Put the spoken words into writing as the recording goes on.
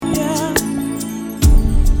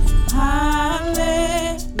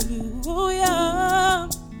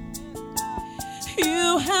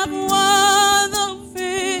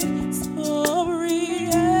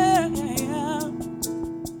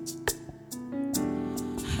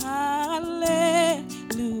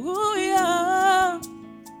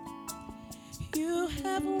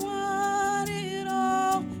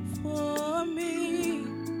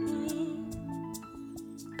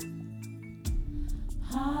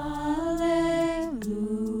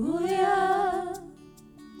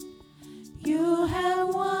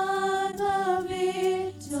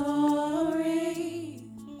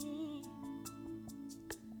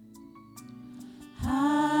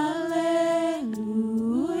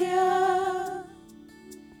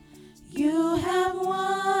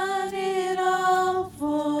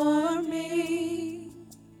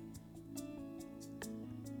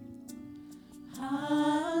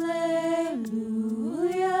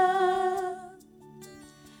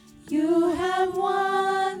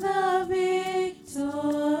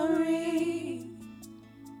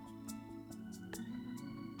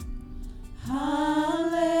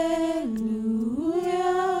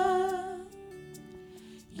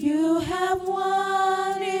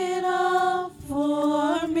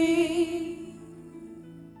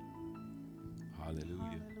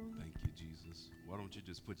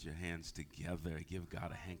hands together. Give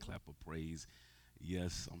God a hand clap of praise.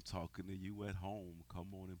 Yes, I'm talking to you at home. Come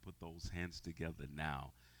on and put those hands together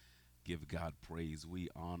now. Give God praise. We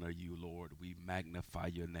honor you, Lord. We magnify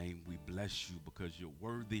your name. We bless you because you're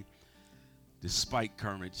worthy. Despite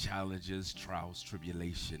current challenges, trials,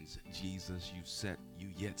 tribulations, Jesus, you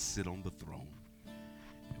yet sit on the throne.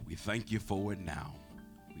 And we thank you for it now.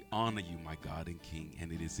 We honor you, my God and King,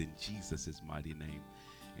 and it is in Jesus' mighty name.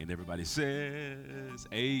 And everybody says,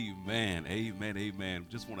 Amen, Amen, Amen.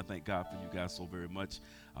 Just want to thank God for you guys so very much,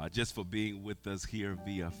 just for being with us here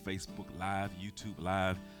via Facebook Live, YouTube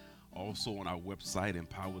Live, also on our website,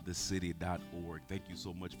 empowerthecity.org. Thank you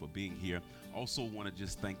so much for being here. Also, want to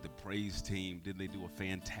just thank the praise team. Didn't they do a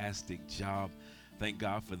fantastic job? Thank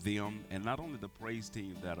God for them, and not only the praise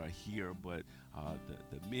team that are here, but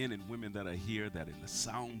the men and women that are here, that are in the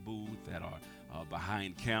sound booth, that are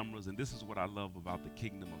behind cameras. And this is what I love about the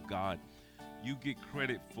kingdom of God. You get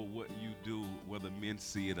credit for what you do, whether men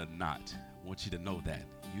see it or not. I want you to know that.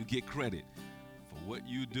 You get credit for what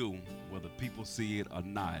you do, whether people see it or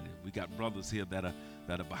not. And we got brothers here that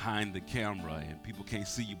are behind the camera, and people can't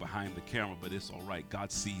see you behind the camera, but it's all right.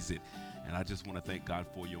 God sees it. And I just want to thank God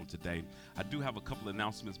for you on today. I do have a couple of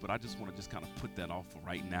announcements, but I just want to just kind of put that off for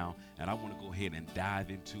right now. And I want to go ahead and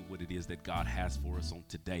dive into what it is that God has for us on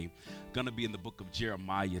today. Going to be in the book of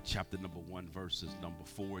Jeremiah, chapter number 1, verses number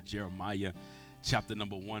 4. Jeremiah, chapter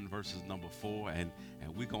number 1, verses number 4. And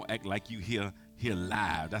we're going to act like you here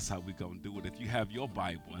live. That's how we're going to do it. If you have your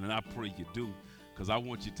Bible, and I pray you do, because I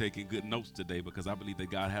want you taking good notes today, because I believe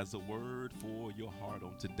that God has a word for your heart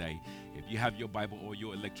on today. If you have your Bible or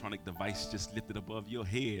your electronic device, just lift it above your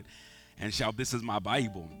head and shout, "This is my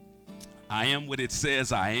Bible. I am what it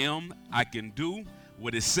says I am. I can do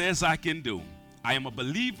what it says I can do. I am a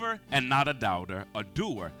believer and not a doubter, a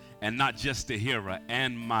doer and not just a hearer.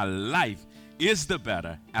 And my life is the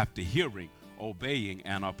better after hearing, obeying,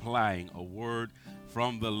 and applying a word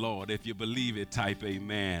from the Lord." If you believe it, type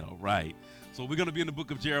amen. All right. So we're going to be in the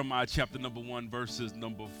book of Jeremiah, chapter number 1, verses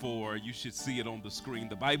number 4. You should see it on the screen.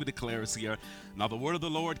 The Bible declares here, "Now the word of the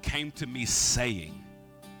Lord came to me saying,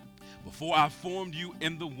 before I formed you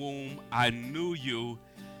in the womb, I knew you.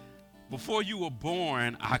 Before you were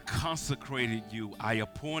born, I consecrated you. I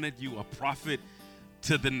appointed you a prophet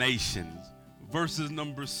to the nations." Verses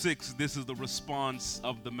number 6, this is the response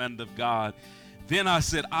of the man of God. "Then I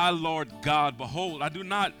said, I, Lord God, behold, I do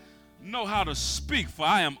not know how to speak, for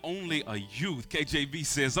I am only a youth." KJV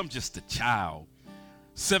says, "I'm just a child."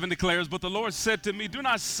 7 declares, "But the Lord said to me, do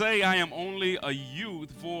not say I am only a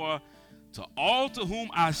youth, for to all to whom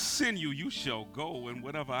I send you, you shall go, and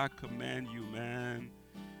whatever I command you," man,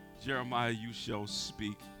 Jeremiah, "you shall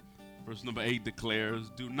speak." Verse number 8 declares,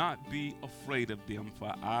 "Do not be afraid of them,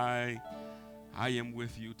 for I am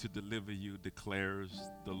with you to deliver you, declares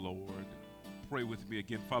the Lord." Pray with me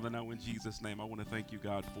again. Father, now in Jesus' name, I want to thank you,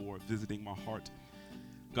 God, for visiting my heart.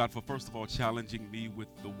 God, for first of all challenging me with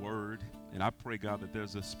the word. And I pray, God, that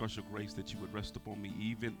there's a special grace that you would rest upon me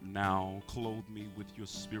even now. Clothe me with your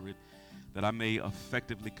spirit, that I may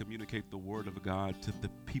effectively communicate the word of God to the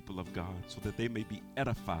people of God, so that they may be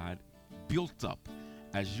edified, built up,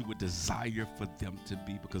 as you would desire for them to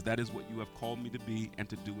be, because that is what you have called me to be and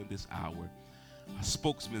to do in this hour. A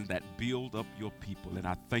spokesman that build up your people. And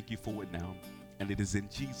I thank you for it now. And it is in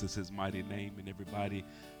Jesus' mighty name. And everybody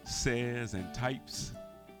says and types,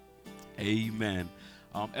 amen.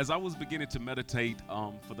 As I was beginning to meditate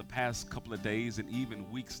for the past couple of days and even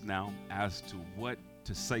weeks now as to what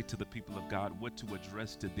to say to the people of God, what to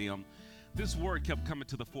address to them, this word kept coming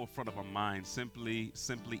to the forefront of my mind, simply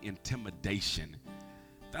intimidation.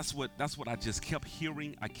 That's what I just kept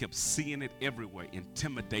hearing. I kept seeing it everywhere,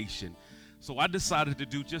 intimidation. So I decided to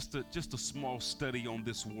do just a small study on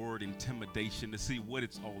this word intimidation to see what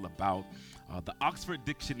it's all about. The Oxford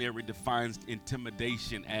Dictionary defines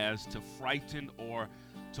intimidation as to frighten or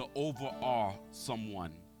to overawe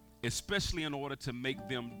someone, especially in order to make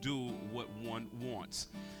them do what one wants.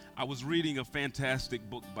 I was reading a fantastic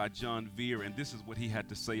book by John Veer, and this is what he had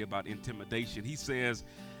to say about intimidation. He says,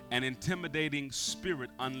 "An intimidating spirit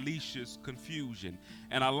unleashes confusion."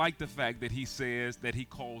 And I like the fact that he says that he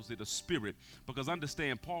calls it a spirit, because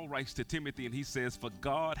understand, Paul writes to Timothy and he says, "For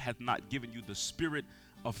God hath not given you the spirit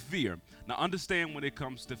of fear." Now understand, when it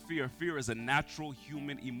comes to fear, fear is a natural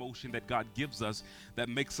human emotion that God gives us that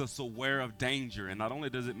makes us aware of danger. And not only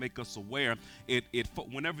does it make us aware,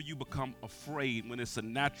 whenever you become afraid, when it's a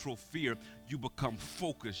natural fear, you become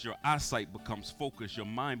focused. Your eyesight becomes focused. Your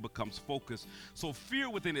mind becomes focused. So fear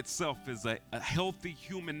within itself is a healthy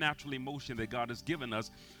human natural emotion that God has given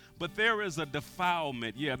us. But there is a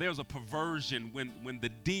defilement. Yeah, there's a perversion when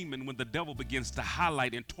the devil begins to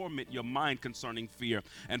highlight and torment your mind concerning fear.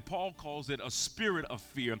 And Paul calls it a spirit of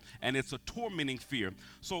fear, and it's a tormenting fear.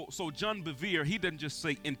 So John Bevere, he doesn't just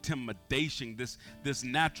say intimidation, this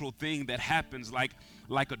natural thing that happens like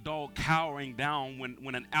a dog cowering down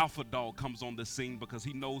when an alpha dog comes on the scene because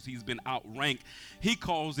he knows he's been outranked. He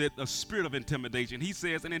calls it a spirit of intimidation. He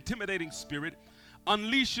says an intimidating spirit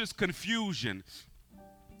unleashes confusion,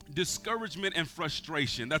 discouragement, and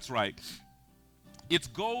frustration. That's right. Its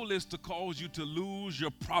goal is to cause you to lose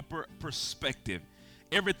your proper perspective.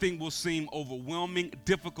 Everything will seem overwhelming,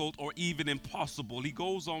 difficult, or even impossible. He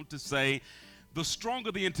goes on to say, the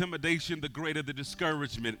stronger the intimidation, the greater the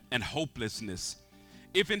discouragement and hopelessness.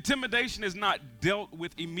 If intimidation is not dealt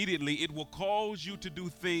with immediately, it will cause you to do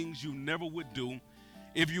things you never would do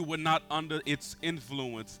if you were not under its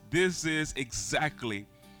influence. This is exactly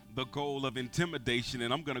the goal of intimidation,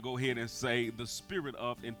 and I'm going to go ahead and say the spirit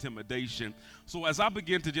of intimidation. So as I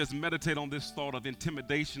begin to just meditate on this thought of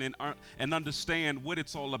intimidation and understand what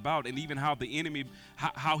it's all about, and even how the enemy,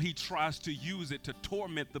 how he tries to use it to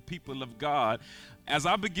torment the people of God, as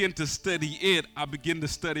I begin to study it, I begin to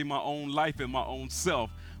study my own life and my own self,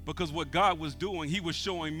 because what God was doing, he was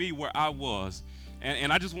showing me where I was.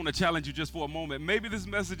 And I just want to challenge you just for a moment. Maybe this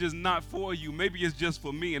message is not for you. Maybe it's just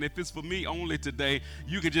for me. And if it's for me only today,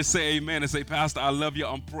 you can just say amen and say, Pastor, I love you.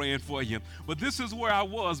 I'm praying for you. But this is where I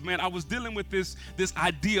was, man. I was dealing with this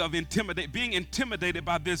idea of being intimidated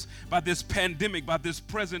by this pandemic, by this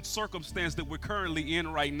present circumstance that we're currently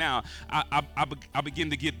in right now. I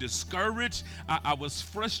begin to get discouraged. I was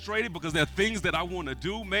frustrated because there are things that I want to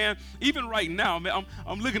do, man. Even right now, man,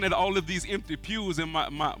 I'm looking at all of these empty pews, and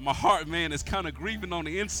my heart, man, is kind of grieving on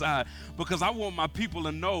the inside, because I want my people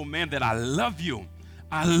to know, man, that I love you.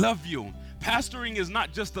 I love you. Pastoring is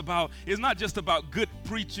not just about good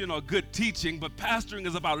preaching or good teaching, but pastoring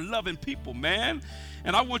is about loving people, man.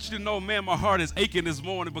 And I want you to know, man, my heart is aching this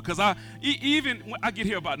morning, because even when I get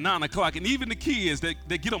here about 9 o'clock, and even the kids,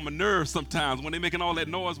 they get on my nerves sometimes when they're making all that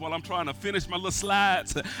noise while I'm trying to finish my little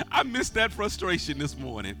slides. I miss that frustration this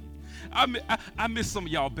morning. I miss some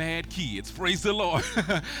of y'all bad kids. Praise the Lord.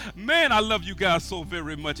 Man, I love you guys so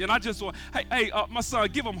very much. And I just want, hey, my son,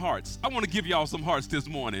 give them hearts. I want to give y'all some hearts this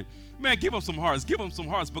morning. Man, give them some hearts. Give them some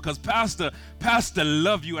hearts, because Pastor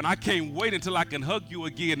love you, and I can't wait until I can hug you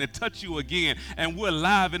again and touch you again, and we're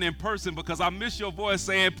live and in person, because I miss your voice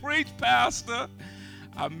saying, preach, Pastor.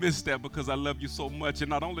 I miss that because I love you so much. And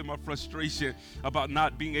not only my frustration about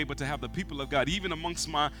not being able to have the people of God, even amongst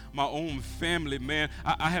my own family, man.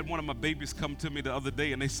 I had one of my babies come to me the other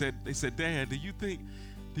day, and they said, Dad, do you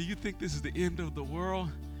think this is the end of the world?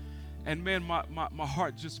 And man, my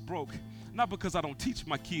heart just broke. Not because I don't teach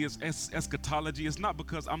my kids eschatology. It's not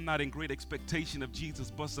because I'm not in great expectation of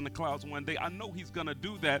Jesus busting the clouds one day. I know he's going to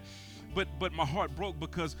do that. But my heart broke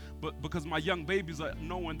because my young babies are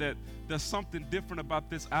knowing that there's something different about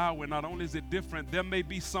this hour. Not only is it different, there may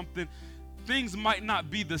be something, things might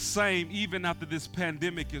not be the same even after this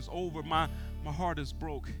pandemic is over. My heart is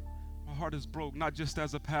broke. My heart is broke, not just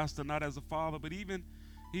as a pastor, not as a father, but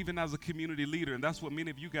even as a community leader. And that's what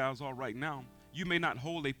many of you guys are right now. You may not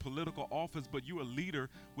hold a political office, but you're a leader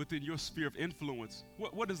within your sphere of influence.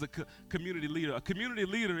 What is a community leader? A community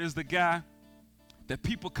leader is the guy that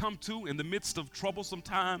people come to in the midst of troublesome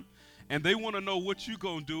time, and they want to know what you're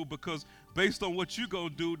going to do, because based on what you're going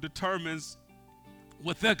to do determines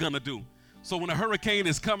what they're going to do. So when a hurricane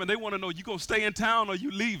is coming, they want to know, you going to stay in town or you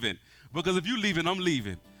leaving? Because if you leaving, I'm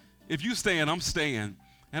leaving. If you staying, I'm staying.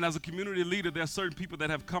 And as a community leader, there are certain people that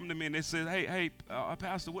have come to me and they said, hey,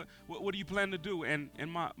 Pastor, what do you plan to do? And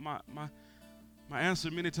my answer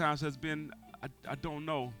many times has been, I don't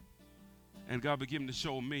know. And God began to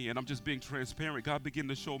show me, and I'm just being transparent, God began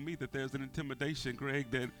to show me that there's an intimidation, Greg,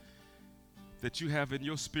 that you have in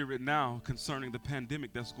your spirit now concerning the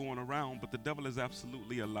pandemic that's going around, but the devil is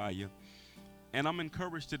absolutely a liar. And I'm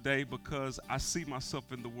encouraged today because I see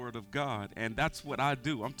myself in the Word of God, and that's what I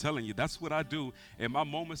do. I'm telling you, that's what I do. In my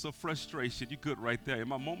moments of frustration, you're good right there. In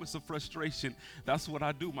my moments of frustration, that's what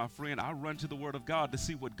I do, my friend. I run to the Word of God to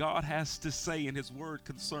see what God has to say in His Word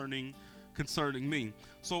concerning me.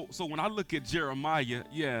 So when I look at Jeremiah,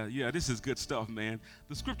 yeah, this is good stuff, man.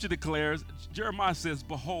 The scripture declares, Jeremiah says,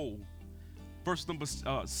 behold, verse number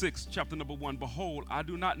 6, chapter number 1, behold, I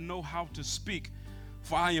do not know how to speak,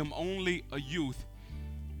 for I am only a youth.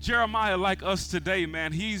 Jeremiah, like us today,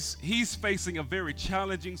 man, he's facing a very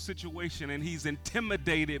challenging situation, and he's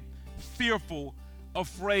intimidated, fearful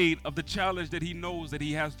afraid of the challenge that he knows that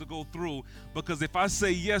he has to go through, because if I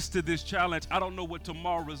say yes to this challenge, I don't know what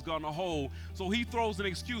tomorrow is going to hold. So he throws an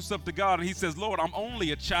excuse up to God and he says, Lord, I'm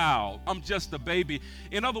only a child. I'm just a baby.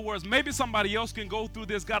 In other words, maybe somebody else can go through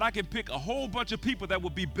this. God, I can pick a whole bunch of people that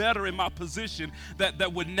would be better in my position,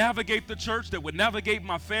 that would navigate the church, that would navigate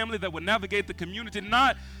my family, that would navigate the community,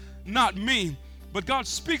 not me. But God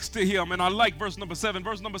speaks to him, and I like verse number 7.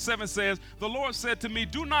 Verse number 7 says, the Lord said to me,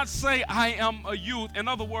 do not say I am a youth. In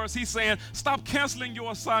other words, he's saying, stop canceling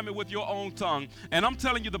your assignment with your own tongue. And I'm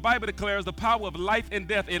telling you, the Bible declares the power of life and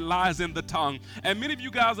death, it lies in the tongue. And many of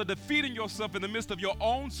you guys are defeating yourself in the midst of your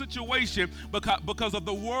own situation because of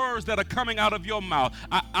the words that are coming out of your mouth.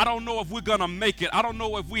 I don't know if we're going to make it. I don't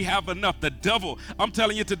know if we have enough. The devil, I'm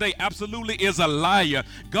telling you today, absolutely is a liar.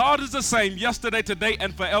 God is the same yesterday, today,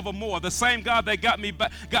 and forevermore. The same God that got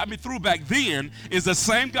me through back then is the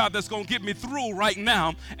same God that's going to get me through right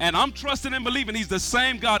now, and I'm trusting and believing he's the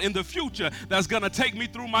same God in the future that's going to take me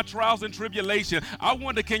through my trials and tribulation. I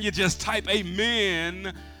wonder, can you just type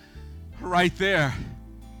amen right there?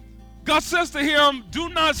 God says to him, do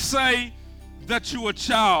not say that you are a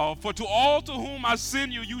child, for to all to whom I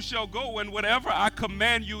send you, you shall go, and whatever I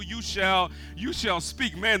command you, you shall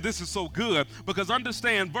speak. Man, this is so good, because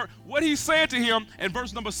understand, what he said to him in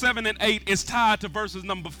verse number 7 and 8 is tied to verses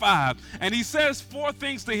number 5. And he says 4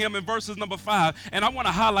 things to him in verses number 5, and I want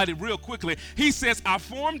to highlight it real quickly. He says, I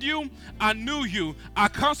formed you, I knew you, I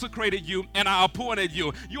consecrated you, and I appointed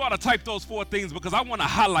you. You ought to type those 4 things, because I want to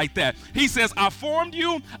highlight that. He says, I formed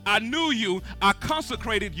you, I knew you, I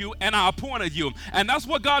consecrated you, and I appointed you. And that's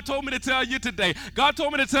what God told me to tell you today. God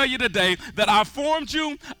told me to tell you today that I formed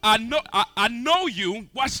you, I know you,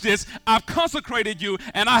 watch this, I've consecrated you,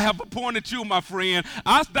 and I have appointed you, my friend.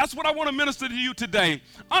 That's what I want to minister to you today.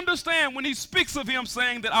 Understand, when he speaks of him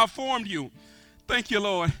saying that I formed you, thank you,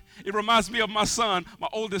 Lord, it reminds me of my son, my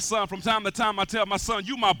oldest son. From time to time I tell my son,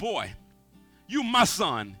 you my boy, you my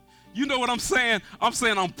son. You know what I'm saying? I'm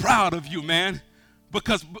saying I'm proud of you, man,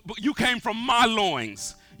 because you came from my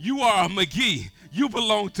loins. You are a McGee. You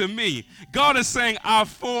belong to me. God is saying, I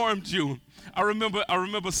formed you. I remember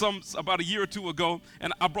about a year or two ago,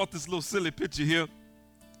 and I brought this little silly picture here.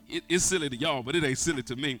 It's silly to y'all, but it ain't silly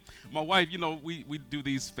to me. My wife, you know, we do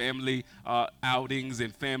these family outings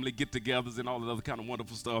and family get-togethers and all that other kind of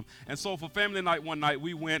wonderful stuff. And so for family night one night,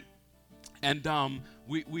 we went and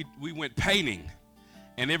we went painting.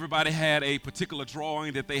 And everybody had a particular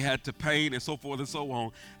drawing that they had to paint and so forth and so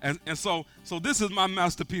on. And so this is my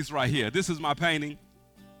masterpiece right here. This is my painting.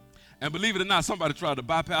 And believe it or not, somebody tried to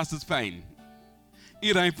bypass this painting.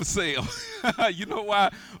 It ain't for sale. You know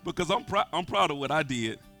why? Because I'm proud of what I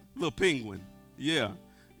did. Little penguin. Yeah.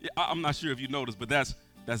 I'm not sure if you noticed, but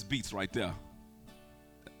that's Beats right there.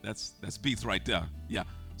 That's Beats right there. Yeah.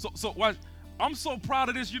 So why? I'm so proud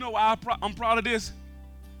of this. You know why I'm proud of this?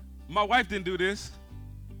 My wife didn't do this.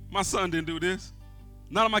 My son didn't do this.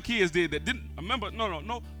 None of my kids did that.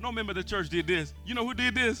 No member of the church did this. You know who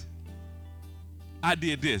did this? I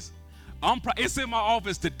did this. It's in my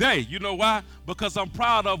office today. You know why? Because I'm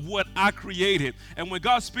proud of what I created. And when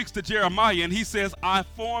God speaks to Jeremiah and he says, I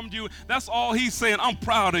formed you, that's all he's saying. I'm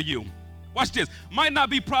proud of you. Watch this. Might not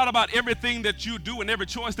be proud about everything that you do and every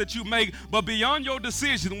choice that you make, but beyond your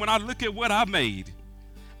decision, when I look at what I made,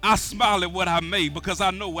 I smile at what I made, because I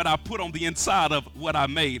know what I put on the inside of what I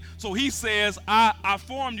made. So he says, I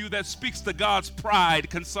formed you. That speaks to God's pride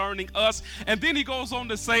concerning us. And then he goes on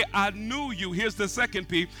to say, I knew you. Here's the second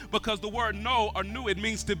P, because the word know or knew, it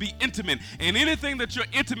means to be intimate. And anything that you're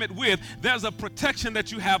intimate with, there's a protection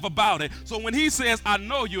that you have about it. So when he says, I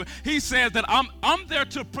know you, he says that I'm there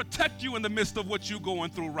to protect you in the midst of what you're going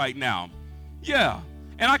through right now. Yeah.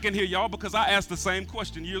 And I can hear y'all, because I asked the same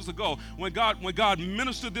question years ago. When God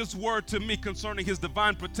ministered this word to me concerning his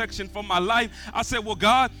divine protection for my life, I said, well,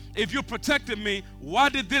 God, if you're protecting me, why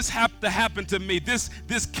did this have to happen to me? This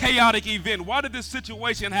chaotic event, why did this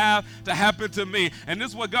situation have to happen to me? And this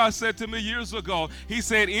is what God said to me years ago. He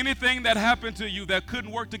said, anything that happened to you that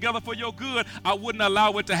couldn't work together for your good, I wouldn't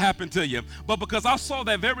allow it to happen to you. But because I saw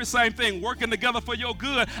that very same thing working together for your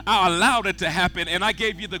good, I allowed it to happen, and I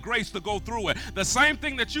gave you the grace to go through it. The same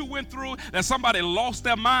thing that you went through, that somebody lost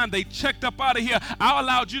their mind, they checked up out of here, I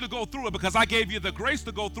allowed you to go through it because I gave you the grace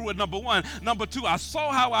to go through it, number one. Number two, I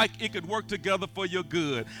saw how it could work together for your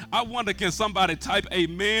good. I wonder, can somebody type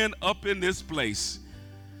amen up in this place?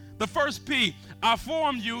 The first P, I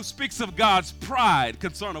formed you, speaks of God's pride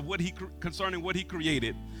concerning what he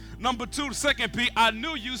created. Number two, the second P, I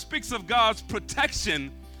knew you, speaks of God's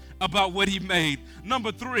protection about what he made.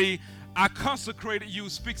 Number three, I consecrated you,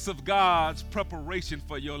 speaks of God's preparation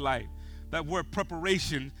for your life. That word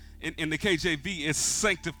preparation in the KJV is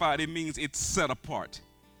sanctified. It means it's set apart.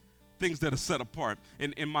 Things that are set apart.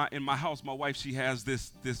 In my house, my wife, she has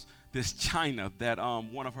this china that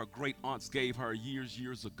one of her great aunts gave her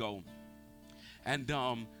years ago. And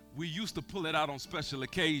we used to pull it out on special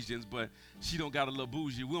occasions, but she don't got a little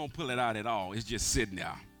bougie. We don't pull it out at all. It's just sitting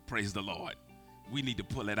there. Praise the Lord. We need to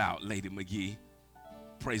pull it out, Lady McGee.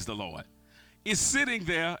 Praise the Lord. It's sitting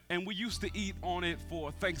there, and we used to eat on it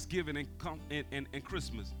for Thanksgiving and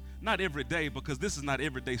Christmas. Not every day, because this is not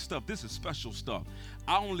everyday stuff. This is special stuff.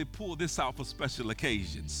 I only pull this out for special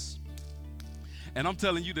occasions. And I'm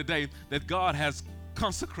telling you today that God has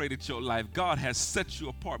consecrated your life. God has set you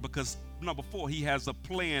apart because, number 4, he has a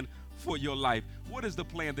plan for your life. What is the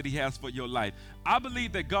plan that he has for your life? I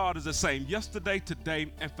believe that God is the same yesterday,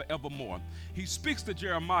 today, and forevermore. He speaks to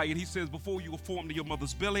Jeremiah and he says, before you were formed in your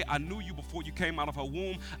mother's belly, I knew you before you came out of her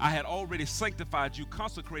womb. I had already sanctified you,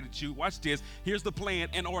 consecrated you. Watch this. Here's the plan,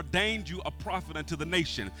 and ordained you a prophet unto the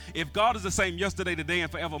nation. If God is the same yesterday, today,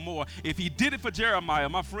 and forevermore, if he did it for Jeremiah,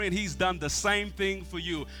 my friend, he's done the same thing for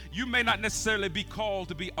you. You may not necessarily be called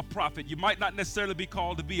to be a prophet. You might not necessarily be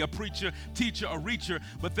called to be a preacher, teacher, or reacher,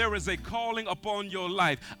 but there is a calling upon your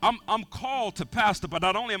life. I'm called to pastor, but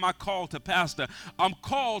not only am I called to pastor, I'm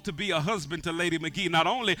called to be a husband to Lady McGee. Not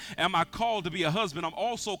only am I called to be a husband, I'm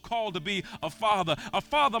also called to be a father. A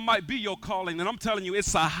father might be your calling, and I'm telling you,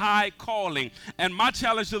 it's a high calling. And my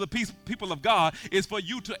challenge to the people of God is for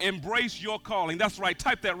you to embrace your calling. That's right.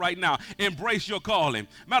 Type that right now. Embrace your calling.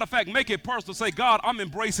 Matter of fact, make it personal. Say, God, I'm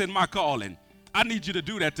embracing my calling. I need you to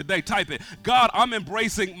do that today. Type it. God, I'm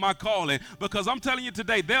embracing my calling, because I'm telling you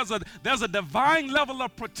today, there's a divine level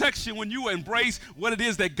of protection when you embrace what it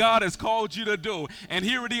is that God has called you to do. And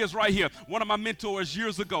here it is right here. One of my mentors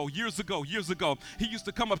years ago, he used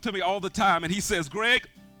to come up to me all the time and he says, Greg,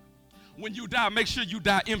 when you die, make sure you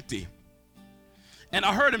die empty. And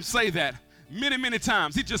I heard him say that many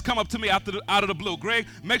times. He just come up to me out of the blue. Greg,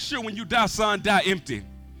 make sure when you die, son, die empty.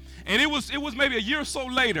 And it was maybe a year or so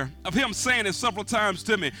later of him saying it several times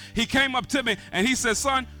to me. He came up to me and he said,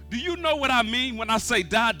 son, do you know what I mean when I say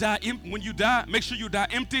die when you die, make sure you die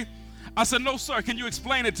empty? I said, no, sir. Can you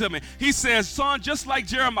explain it to me? He says, son, just like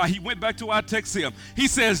Jeremiah. He went back to our text here. He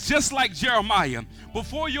says, just like Jeremiah,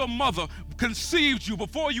 before your mother conceived you,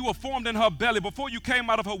 before you were formed in her belly, before you came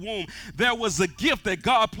out of her womb, there was a gift that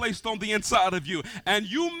God placed on the inside of you. And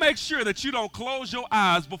you make sure that you don't close your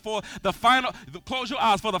eyes for the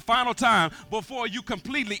final time before you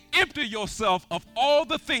completely empty yourself of all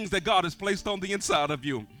the things that God has placed on the inside of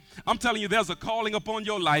you. I'm telling you, there's a calling upon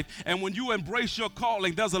your life, and when you embrace your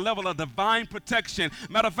calling, there's a level of divine protection.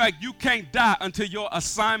 Matter of fact, you can't die until your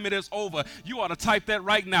assignment is over. You ought to type that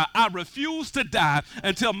right now. I refuse to die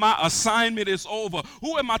until my assignment is over.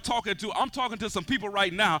 Who am I talking to? I'm talking to some people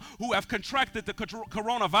right now who have contracted the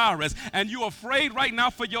coronavirus, and you're afraid right now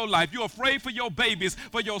for your life. You're afraid for your babies,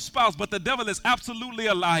 for your spouse, but the devil is absolutely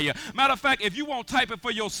a liar. Matter of fact, if you won't type it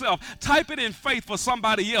for yourself, type it in faith for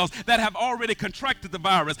somebody else that have already contracted the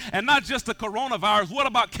virus. And not just the coronavirus. What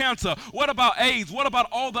about cancer? What about AIDS? What about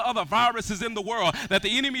all the other viruses in the world that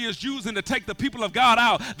the enemy is using to take the people of God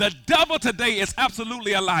out? The devil today is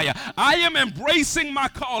absolutely a liar. I am embracing my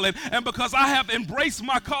calling, and because I have embraced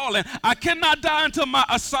my calling, I cannot die until my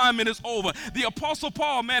assignment is over. The Apostle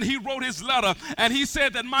Paul, man, he wrote his letter, and he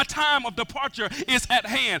said that my time of departure is at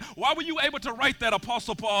hand. Why were you able to write that,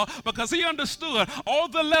 Apostle Paul? Because he understood all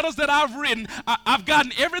the letters that I've written, I've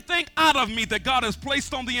gotten everything out of me that God has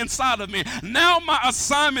placed on the inside of me. Now my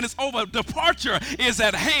assignment is over. Departure is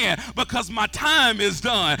at hand because my time is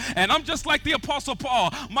done. And I'm just like the Apostle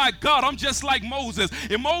Paul. My God, I'm just like Moses.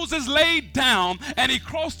 And Moses laid down and he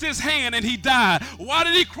crossed his hand and he died. Why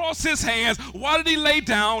did he cross his hands? Why did he lay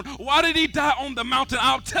down? Why did he die on the mountain?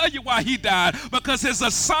 I'll tell you why he died. Because his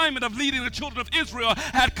assignment of leading the children of Israel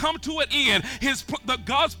had come to an end.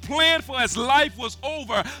 God's plan for his life was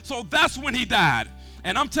over. So that's when he died.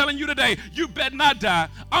 And I'm telling you today, you better not die.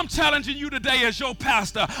 I'm challenging you today as your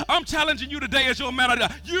pastor. I'm challenging you today as your manager.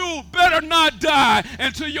 You better not die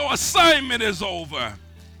until your assignment is over.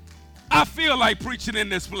 I feel like preaching in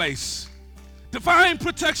this place. Divine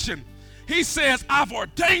protection. He says, I've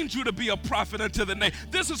ordained you to be a prophet unto the nation.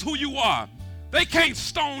 This is who you are. They can't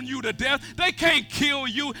stone you to death. They can't kill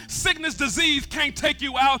you. Sickness, disease can't take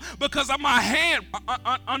you out because of my hand.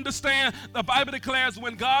 Understand, the Bible declares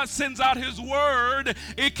when God sends out his word,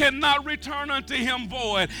 it cannot return unto him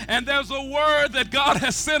void. And there's a word that God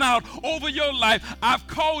has sent out over your life. I've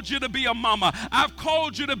called you to be a mama. I've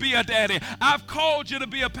called you to be a daddy. I've called you to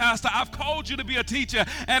be a pastor. I've called you to be a teacher.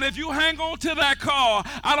 And if you hang on to that call,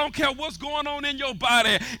 I don't care what's going on in your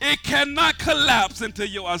body, it cannot collapse until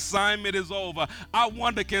your assignment is over. forever. I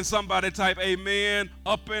wonder, can somebody type amen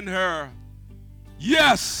up in her?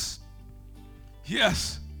 Yes.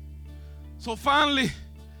 Yes. So finally,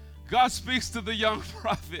 God speaks to the young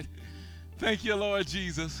prophet. Thank you, Lord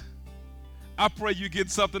Jesus. I pray you get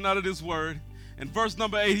something out of this word. In verse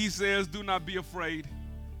number 8, he says, do not be afraid.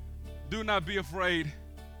 Do not be afraid.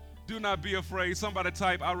 Do not be afraid. Somebody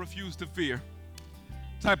type, I refuse to fear.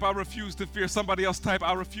 Type, I refuse to fear. Somebody else type,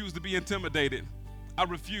 I refuse to be intimidated. I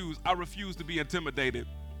refuse to be intimidated.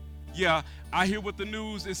 Yeah, I hear what the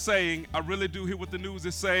news is saying. I really do hear what the news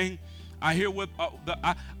is saying. I hear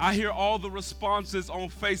I hear all the responses on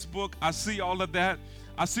Facebook. I see all of that.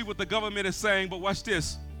 I see what the government is saying, but watch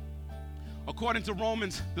this. According to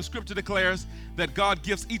Romans, the scripture declares that God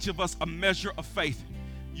gives each of us a measure of faith.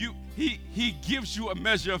 He gives you a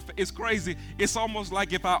measure of, it's crazy. It's almost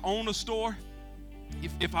like if I own a store,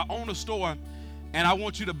 if I own a store and I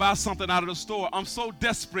want you to buy something out of the store, I'm so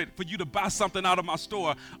desperate for you to buy something out of my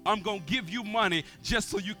store, I'm going to give you money just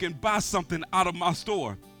so you can buy something out of my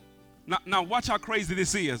store. Now watch how crazy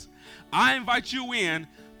this is. I invite you in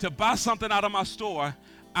to buy something out of my store.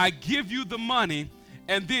 I give you the money,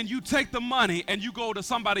 and then you take the money and you go to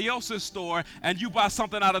somebody else's store and you buy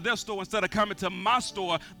something out of their store instead of coming to my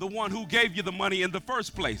store, the one who gave you the money in the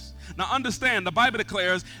first place. Now understand, the Bible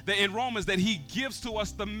declares that in Romans that he gives to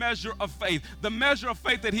us the measure of faith. The measure of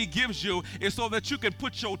faith that he gives you is so that you can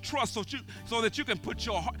put your trust, so that you can put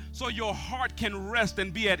your heart, so your heart can rest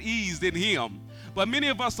and be at ease in him. But many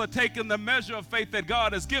of us are taking the measure of faith that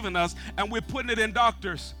God has given us and we're putting it in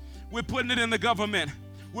doctors. We're putting it in the government.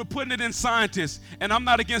 We're putting it in scientists. And I'm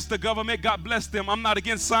not against the government. God bless them. I'm not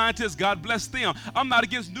against scientists. God bless them. I'm not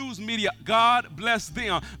against news media. God bless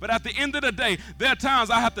them. But at the end of the day, there are times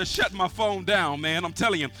I have to shut my phone down, man. I'm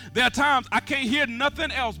telling you. There are times I can't hear nothing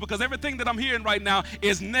else because everything that I'm hearing right now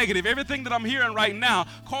is negative. Everything that I'm hearing right now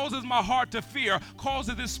causes my heart to fear,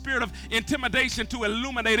 causes this spirit of intimidation to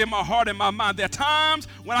illuminate in my heart and my mind. There are times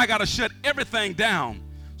when I got to shut everything down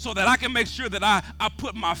so that I can make sure that I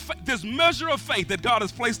put this measure of faith that God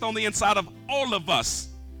has placed on the inside of all of us.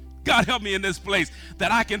 God help me in this place,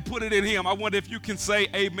 that I can put it in him. I wonder if you can say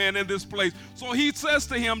amen in this place. So he says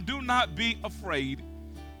to him, do not be afraid.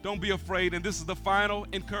 Don't be afraid. And this is the final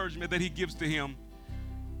encouragement that he gives to him.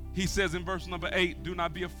 He says in verse number 8, do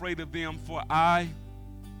not be afraid of them, for I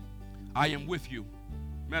am with you.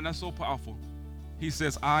 Man, that's so powerful. He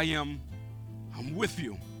says, I'm with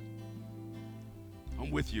you. I'm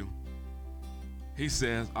with you. He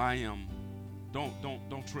says, I am.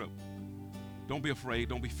 Don't trip. Don't be afraid.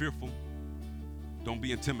 Don't be fearful. Don't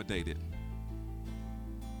be intimidated.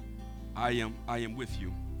 I am with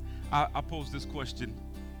you. I posed this question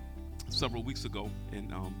several weeks ago,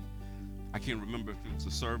 and I can't remember if it was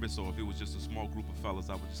a service or if it was just a small group of fellas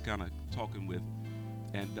I was just kind of talking with.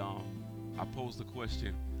 And I posed the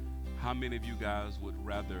question, how many of you guys would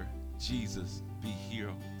rather Jesus be here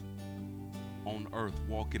on earth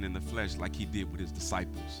walking in the flesh like he did with his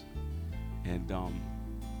disciples? And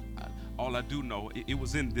all I do know, it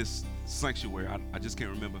was in this sanctuary. I just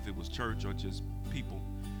can't remember if it was church or just people,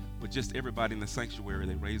 but just everybody in the sanctuary,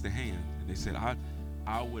 they raised their hand and they said,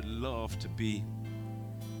 I'd love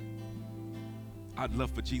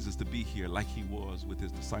for Jesus to be here like he was with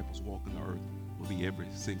his disciples walking the earth with me every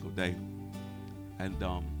single day. And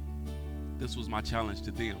this was my challenge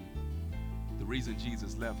to them. The reason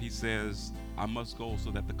Jesus left, he says, I must go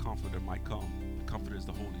so that the Comforter might come. The Comforter is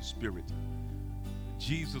the Holy Spirit.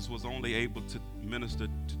 Jesus was only able to minister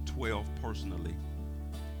to 12 personally.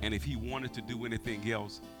 And if he wanted to do anything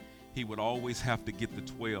else, he would always have to get the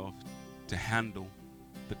 12 to handle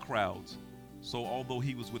the crowds. So although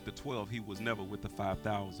he was with the 12, he was never with the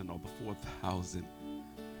 5,000 or the 4,000.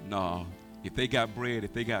 No. If they got bread,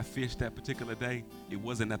 if they got fish that particular day, it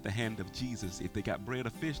wasn't at the hand of Jesus. If they got bread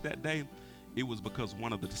or fish that day, it was because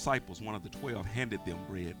one of the disciples, one of the 12, handed them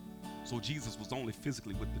bread. So Jesus was only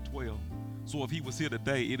physically with the 12. So if he was here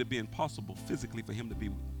today, it'd be impossible physically for him to be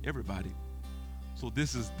with everybody. So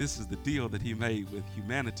this is the deal that he made with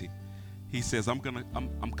humanity. He says, I'm coming.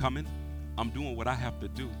 I'm doing what I have to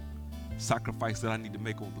do. Sacrifice that I need to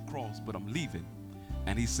make on the cross, but I'm leaving.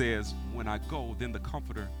 And he says, when I go, then the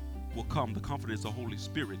Comforter will come. The Comforter is the Holy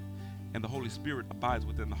Spirit. And the Holy Spirit abides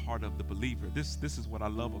within the heart of the believer. This is what I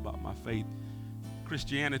love about my faith.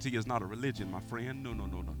 Christianity is not a religion, my friend. No.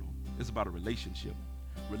 It's about a relationship.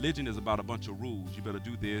 Religion is about a bunch of rules. You better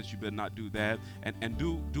do this, you better not do that. And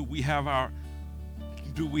do we have our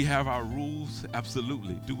rules?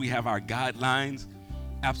 Absolutely. Do we have our guidelines?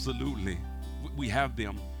 Absolutely. We have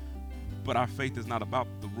them. But our faith is not about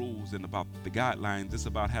the rules and about the guidelines. It's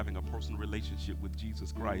about having a personal relationship with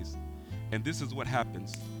Jesus Christ. And this is what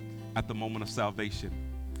happens. at the moment of salvation.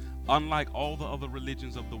 Unlike all the other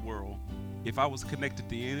religions of the world, if I was connected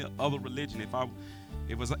to any other religion,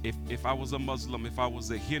 if I was a Muslim, if I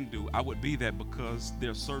was a Hindu, I would be that because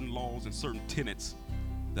there are certain laws and certain tenets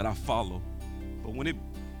that I follow. But when it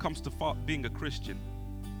comes to being a Christian,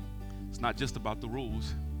 it's not just about the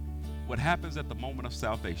rules. What happens at the moment of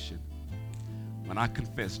salvation, when I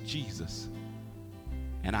confess Jesus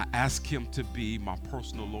and I ask Him to be my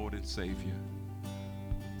personal Lord and Savior,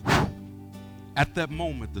 at that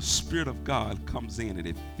moment, the Spirit of God comes in and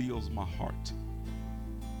it fills my heart.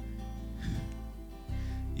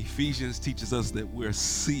 Ephesians teaches us that we're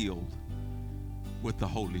sealed with the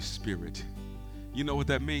Holy Spirit. You know what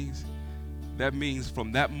that means? That means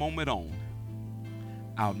from that moment on,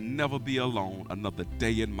 I'll never be alone another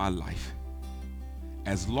day in my life.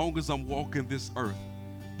 As long as I'm walking this earth,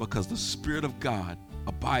 because the Spirit of God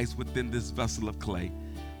abides within this vessel of clay,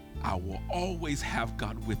 I will always have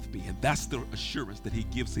God with me. And that's the assurance that He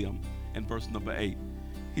gives him in verse number 8.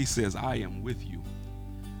 He says, I am with you.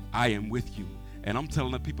 I am with you. And I'm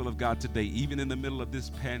telling the people of God today, even in the middle of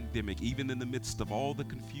this pandemic, even in the midst of all the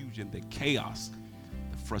confusion, the chaos,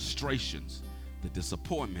 the frustrations, the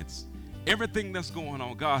disappointments, everything that's going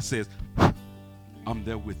on, God says, I'm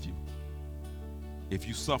there with you. If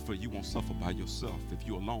you suffer, you won't suffer by yourself. If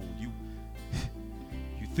you're alone, you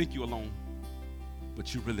think you're alone,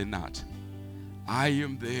 but you're really not. I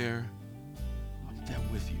am there. I'm there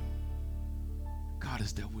with you. God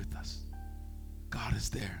is there with us. God is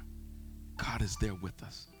there. God is there with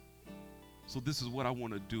us. So this is what I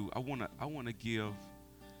want to do. I want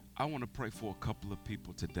to pray for a couple of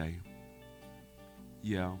people today.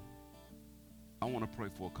 Yeah. I want to pray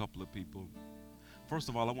for a couple of people. First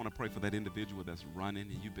of all, I want to pray for that individual that's running,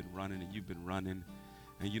 and you've been running, and you've been running,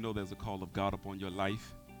 and you know there's a call of God upon your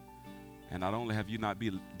life. And not only have you not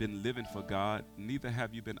been living for God, neither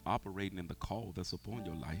have you been operating in the call that's upon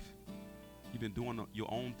your life. You've been doing your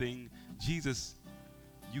own thing. Jesus,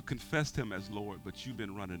 you confessed Him as Lord, but you've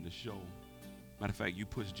been running the show. Matter of fact, you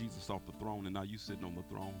pushed Jesus off the throne, and now you're sitting on the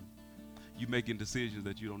throne. You're making decisions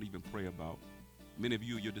that you don't even pray about. Many of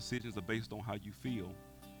you, your decisions are based on how you feel.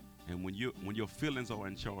 And when your feelings are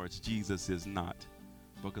in charge, Jesus is not.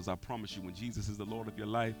 Because I promise you, when Jesus is the Lord of your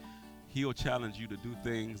life, He'll challenge you to do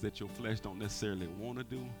things that your flesh don't necessarily want to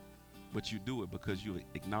do, but you do it because you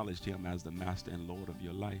acknowledged Him as the master and Lord of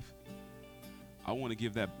your life. I want to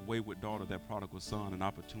give that wayward daughter, that prodigal son, an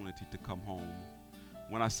opportunity to come home.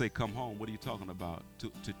 When I say come home, what are you talking about?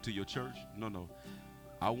 To your church? No.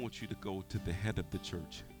 I want you to go to the head of the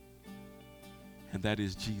church, and that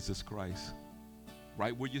is Jesus Christ.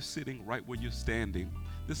 Right where you're sitting, right where you're standing.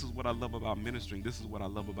 This is what I love about ministering. This is what I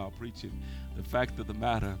love about preaching. The fact of the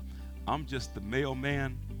matter, I'm just the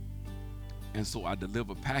mailman, and so I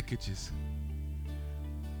deliver packages.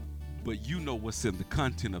 But you know what's in the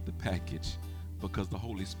content of the package because the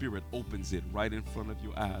Holy Spirit opens it right in front of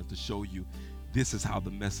your eyes to show you this is how the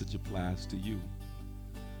message applies to you.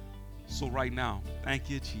 So right now, thank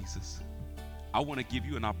you, Jesus. I want to give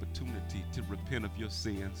you an opportunity to repent of your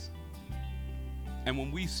sins. And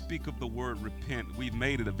when we speak of the word repent, we've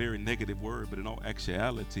made it a very negative word, but in all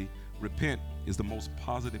actuality, repent is the most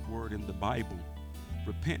positive word in the Bible.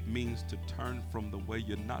 Repent means to turn from the way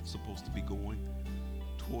you're not supposed to be going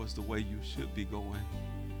towards the way you should be going.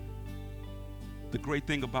 The great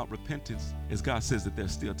thing about repentance is God says that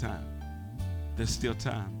there's still time. There's still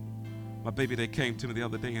time. My baby, they came to me the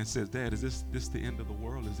other day and says, Dad, is this the end of the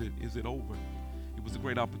world? Is it over? It was a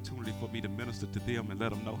great opportunity for me to minister to them and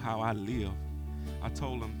let them know how I live. I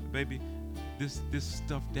told them, baby, this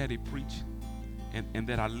stuff Daddy preached and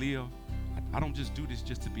that I live, I don't just do this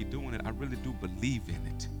just to be doing it. I really do believe in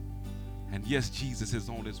it. And yes, Jesus is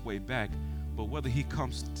on his way back, but whether he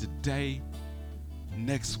comes today,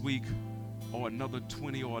 next week, or another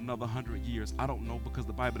 20 or another 100 years, I don't know, because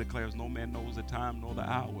the Bible declares no man knows the time nor the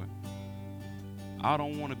hour. I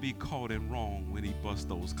don't want to be caught in wrong when he busts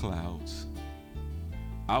those clouds.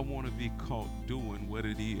 I want to be caught doing what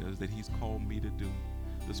it is that he's called me to do.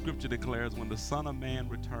 The scripture declares, when the Son of Man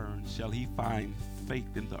returns, shall he find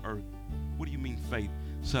faith in the earth? What do you mean faith?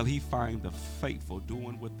 Shall he find the faithful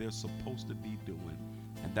doing what they're supposed to be doing?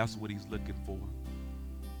 And that's what he's looking for.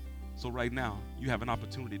 So right now, you have an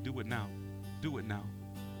opportunity. Do it now. Do it now.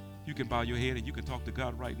 You can bow your head and you can talk to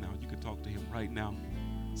God right now. You can talk to him right now.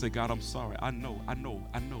 Say, God, I'm sorry. I know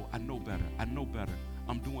better. I know better.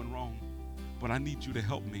 I'm doing wrong. But I need you to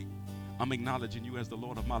help me. I'm acknowledging you as the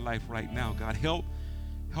Lord of my life right now. God, help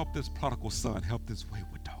this prodigal son. Help this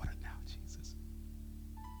wayward daughter now, Jesus.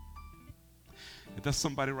 If that's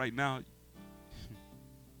somebody right now,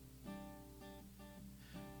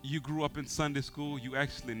 You grew up in Sunday school, you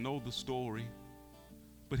actually know the story.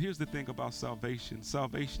 But here's the thing about salvation.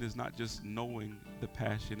 Salvation is not just knowing the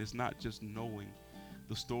passion. It's not just knowing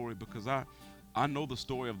the story, because I know the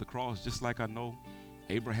story of the cross just like I know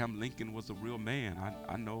Abraham Lincoln was a real man.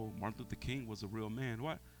 I know Martin Luther King was a real man.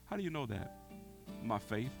 What? How do you know that? My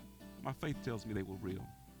faith. My faith tells me they were real.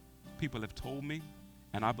 People have told me,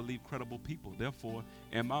 and I believe credible people. Therefore,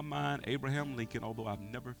 in my mind, Abraham Lincoln, although I've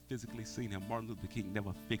never physically seen him, Martin Luther King,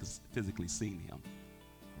 never physically seen him,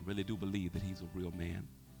 I really do believe that he's a real man.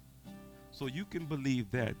 So you can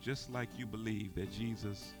believe that just like you believe that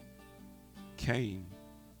Jesus came,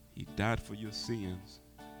 he died for your sins,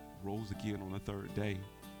 rose again on the third day,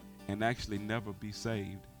 and actually never be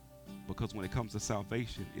saved. Because when it comes to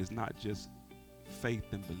salvation, it's not just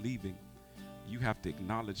faith and believing. You have to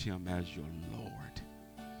acknowledge him as your Lord,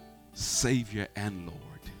 Savior, and Lord.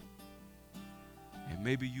 And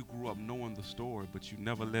maybe you grew up knowing the story, but you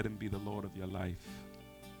never let him be the Lord of your life.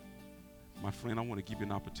 My friend, I want to give you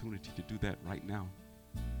an opportunity to do that right now.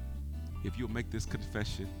 If you'll make this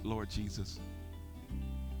confession, Lord Jesus,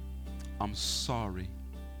 I'm sorry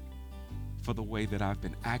for the way that I've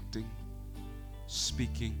been acting,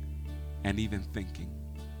 speaking, and even thinking.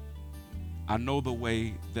 I know the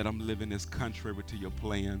way that I'm living is contrary to your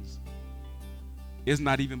plans. It's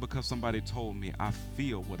not even because somebody told me. I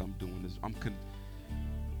feel what I'm doing is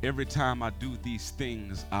every time I do these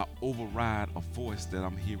things, I override a voice that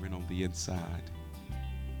I'm hearing on the inside.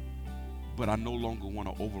 But I no longer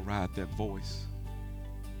want to override that voice.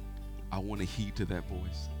 I want to heed to that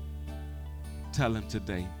voice. Tell him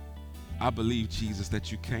today, I believe, Jesus,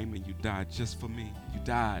 that you came and you died just for me. You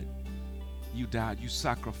died. You died. You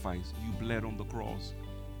sacrificed. You bled on the cross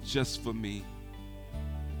just for me.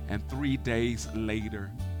 And 3 days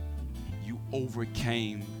later, you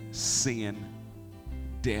overcame sin,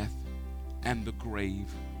 death, and the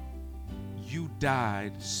grave. You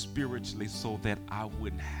died spiritually so that I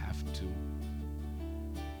wouldn't have to.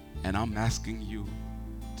 And I'm asking you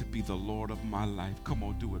to be the Lord of my life. Come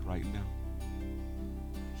on, do it right now.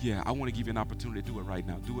 Yeah, I want to give you an opportunity to do it right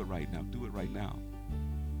now. Do it right now. Do it right now.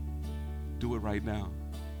 Do it right now.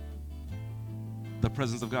 The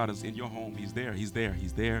presence of God is in your home. He's there. He's there.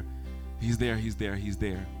 He's there. He's there. He's there. He's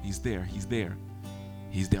there. He's there. He's there.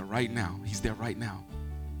 He's there right now. He's there right now.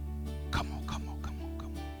 Come on, come on, come on,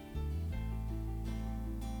 come on.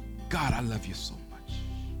 God, I love you so much.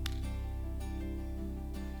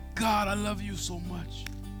 God, I love you so much.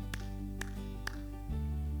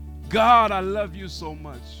 God, I love you so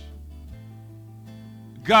much.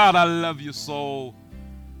 God, I love you so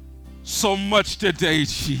much today,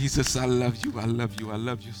 Jesus. I love you. I love you. I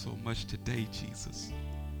love you so much today, Jesus.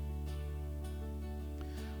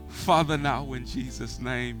 Father, now in Jesus'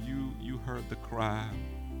 name, you heard the cry.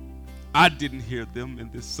 I didn't hear them in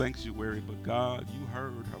this sanctuary, but God, you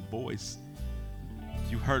heard her voice.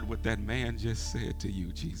 You heard what that man just said to you,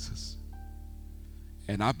 Jesus.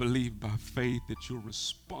 And I believe by faith that you're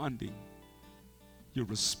responding. You're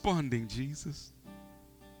responding, Jesus,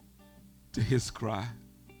 to his cry.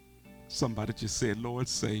 Somebody just said, Lord,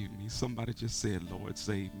 save me. Somebody just said, Lord,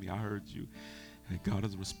 save me. I heard you. And God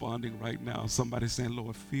is responding right now. Somebody saying,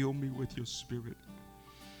 Lord, fill me with your spirit.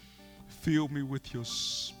 Fill me with your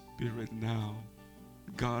spirit now.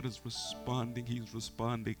 God is responding. He's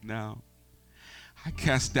responding now. I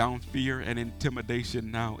cast down fear and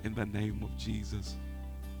intimidation now in the name of Jesus.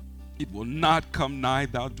 It will not come nigh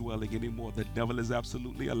thy dwelling anymore. The devil is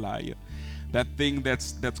absolutely a liar. That thing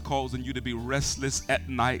that's causing you to be restless at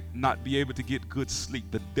night, not be able to get good sleep,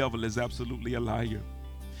 the devil is absolutely a liar.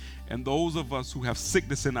 And those of us who have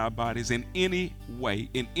sickness in our bodies in any way,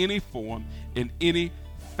 in any form, in any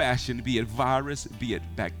fashion, be it virus, be it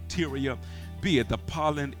bacteria, be it the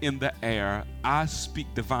pollen in the air, I speak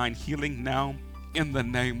divine healing now in the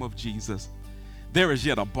name of Jesus. There is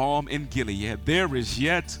yet a balm in Gilead. There is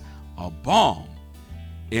yet a balm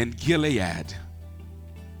in Gilead.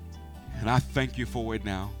 And I thank you for it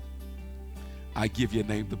now. I give your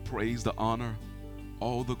name the praise, the honor,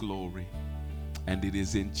 all the glory. And it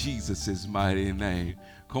is in Jesus' mighty name.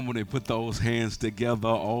 Come on and put those hands together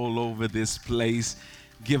all over this place.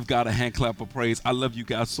 Give God a hand clap of praise. I love you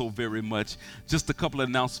guys so very much. Just a couple of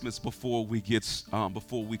announcements before we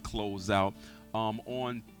close out.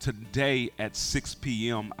 On today at 6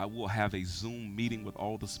 p.m., I will have a Zoom meeting with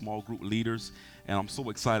all the small group leaders, and I'm so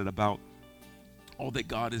excited about all that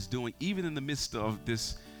God is doing, even in the midst of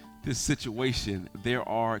this this situation, there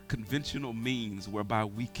are conventional means whereby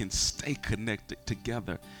we can stay connected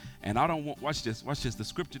together. And I don't want, watch this. The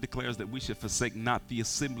scripture declares that we should forsake not the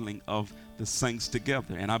assembling of the saints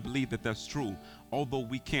together. And I believe that that's true. Although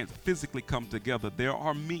we can't physically come together, there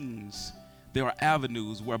are means, there are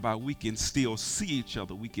avenues whereby we can still see each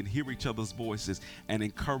other, we can hear each other's voices and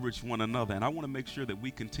encourage one another. And I want to make sure that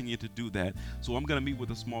we continue to do that. So I'm going to meet with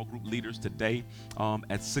the small group leaders today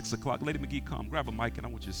at 6 o'clock. Lady McGee, come grab a mic and I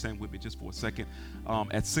want you to stand with me just for a second.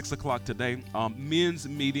 At 6 o'clock today, men's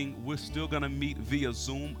meeting. We're still going to meet via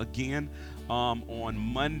Zoom again on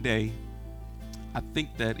Monday. I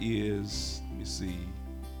think that is, let me see,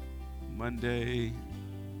 Monday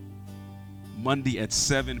at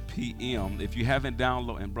 7 p.m. If you haven't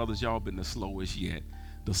downloaded, and brothers, y'all been the slowest yet.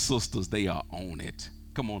 The sisters, they are on it.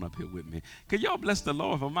 Come on up here with me. Can y'all bless the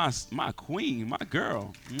Lord for my queen, my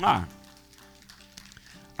girl. Mwah.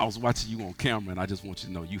 I was watching you on camera, and I just want you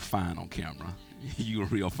to know you fine on camera. You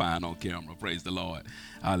real fine on camera. Praise the Lord.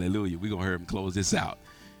 Hallelujah. We're going to hear him close this out.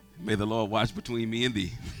 May the Lord watch between me and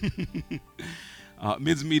thee.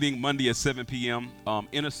 Men's meeting Monday at 7 p.m.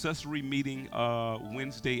 Intercessory meeting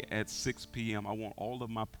Wednesday at 6 p.m. I want all of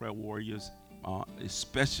my prayer warriors,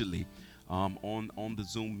 especially on the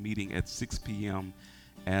Zoom meeting at 6 p.m.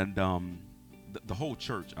 And the whole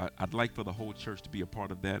church. I'd like for the whole church to be a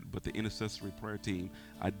part of that, but the intercessory prayer team,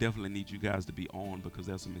 I definitely need you guys to be on because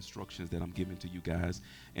there's some instructions that I'm giving to you guys.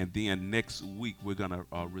 And then next week, we're going to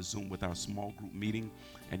resume with our small group meeting,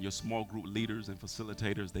 and your small group leaders and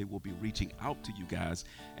facilitators, they will be reaching out to you guys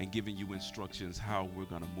and giving you instructions how we're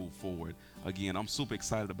going to move forward. Again, I'm super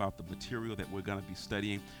excited about the material that we're going to be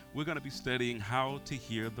studying. We're going to be studying how to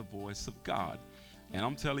hear the voice of God. And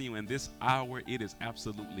I'm telling you, in this hour, it is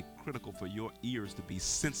absolutely critical for your ears to be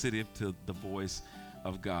sensitive to the voice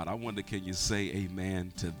of God. I wonder, can you say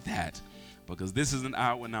amen to that? Because this is an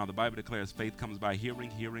hour now. The Bible declares faith comes by hearing,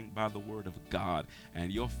 hearing by the word of God.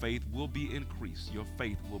 And your faith will be increased. Your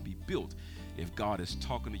faith will be built if God is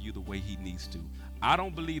talking to you the way he needs to. I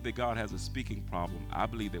don't believe that God has a speaking problem. I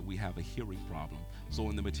believe that we have a hearing problem. So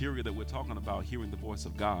in the material that we're talking about, hearing the voice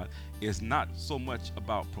of God, is not so much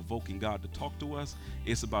about provoking God to talk to us.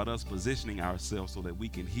 It's about us positioning ourselves so that we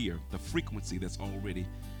can hear the frequency that's already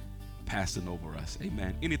passing over us.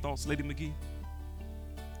 Amen. Any thoughts, Lady McGee?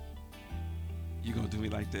 You gonna do me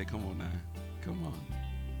like that? Come on now. Come on.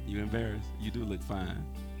 You embarrassed? You do look fine.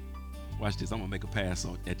 Watch this. I'm gonna make a pass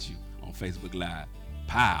at you on Facebook Live.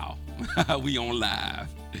 Pow. We on live.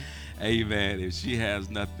 Amen. If she has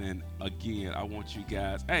nothing, again, I want you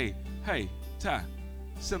guys. Hey, Ty,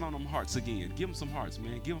 send on them hearts again. Give them some hearts,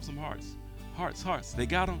 man. Give them some hearts. Hearts. They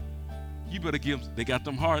got them? You better give them. They got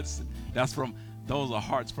them hearts. Those are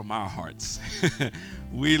hearts from our hearts.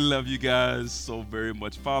 We love you guys so very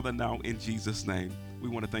much. Father, now in Jesus' name, we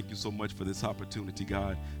want to thank you so much for this opportunity,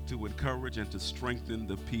 God, to encourage and to strengthen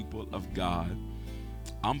the people of God.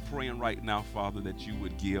 I'm praying right now, Father, that you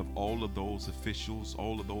would give all of those officials,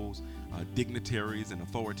 all of those dignitaries and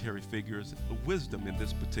authoritarian figures the wisdom in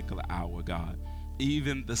this particular hour, God.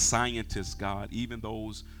 Even the scientists, God, even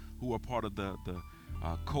those who are part of the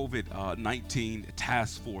COVID-19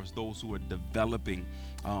 task force, those who are developing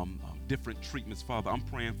different treatments, Father, I'm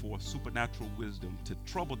praying for supernatural wisdom to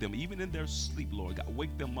trouble them, even in their sleep, Lord God.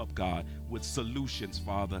 Wake them up, God, with solutions,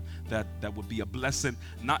 Father, that would be a blessing,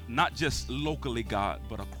 not just locally, God,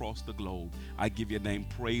 but across the globe. I give your name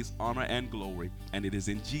praise, honor, and glory, and it is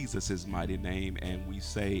in Jesus' mighty name, and we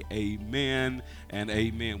say amen and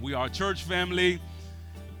amen. We are a church family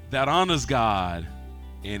that honors God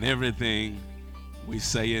in everything we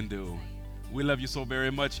say and do. We love you so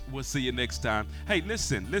very much. We'll see you next time. Hey,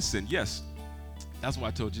 listen. Yes, that's why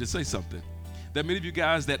I told you to say something. There are many of you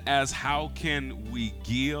guys that ask, how can we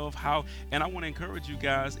give? And I want to encourage you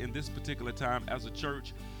guys in this particular time as a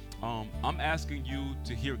church. I'm asking you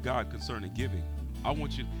to hear God concerning giving.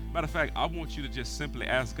 Matter of fact, I want you to just simply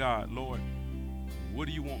ask God, Lord, what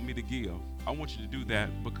do you want me to give? I want you to do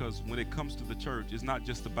that, because when it comes to the church, it's not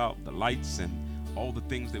just about the lights and all the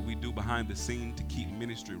things that we do behind the scene to keep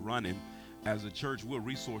ministry running. As a church, we're a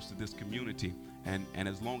resource to this community, and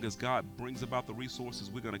as long as God brings about the resources,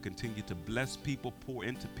 we're going to continue to bless people, pour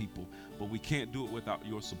into people, but we can't do it without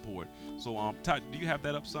your support. So Todd, do you have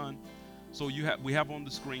that up, son? So we have on the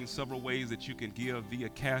screen several ways that you can give via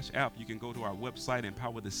Cash App. You can go to our website,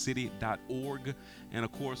 empowerthecity.org, and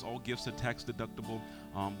of course, all gifts are tax deductible.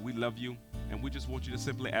 We love you, and we just want you to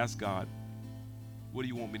simply ask God, what do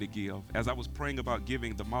you want me to give? As I was praying about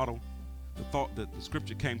giving, the model, the thought that the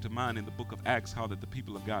scripture came to mind in the book of Acts, how that the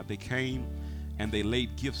people of God, they came and they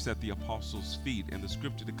laid gifts at the apostles' feet. And the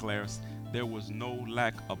scripture declares there was no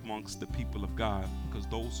lack amongst the people of God, because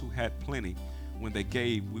those who had plenty, when they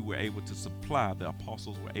gave, we were able to supply. The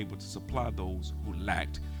apostles were able to supply those who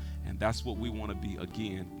lacked. And that's what we want to be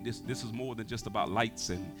again. This is more than just about lights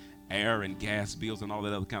and air and gas bills and all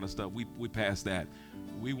that other kind of stuff. We pass that.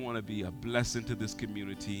 We want to be a blessing to this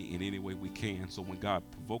community in any way we can. So when God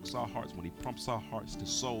provokes our hearts, when he prompts our hearts to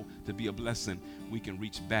sow, to be a blessing, we can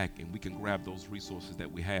reach back and we can grab those resources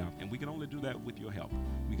that we have. And we can only do that with your help.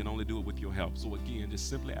 We can only do it with your help. So again, just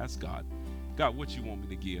simply ask God, God, what you want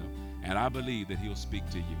me to give? And I believe that he'll speak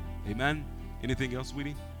to you. Amen. Anything else,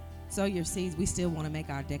 sweetie? Sow your seeds. We still want to make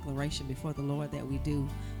our declaration before the Lord that we do.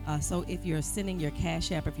 So if you're sending your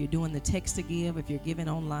Cash App, if you're doing the text to give, if you're giving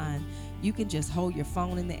online, you can just hold your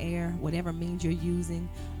phone in the air, whatever means you're using.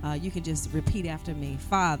 You can just repeat after me.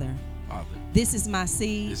 Father, this is my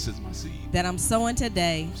seed. This is my seed that I'm sowing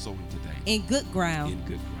today. I'm sowing today in good ground. In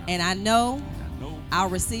good ground. And I know I'll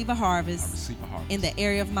receive a harvest in the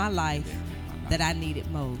area of my life that I need it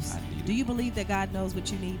most. Do you believe that God knows what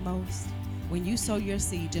you need most? When you sow your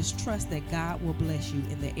seed, just trust that God will bless you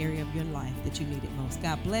in the area of your life that you need it most.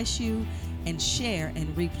 God bless you, and share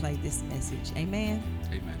and replay this message. Amen.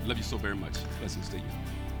 Amen. Love you so very much. Blessings to you.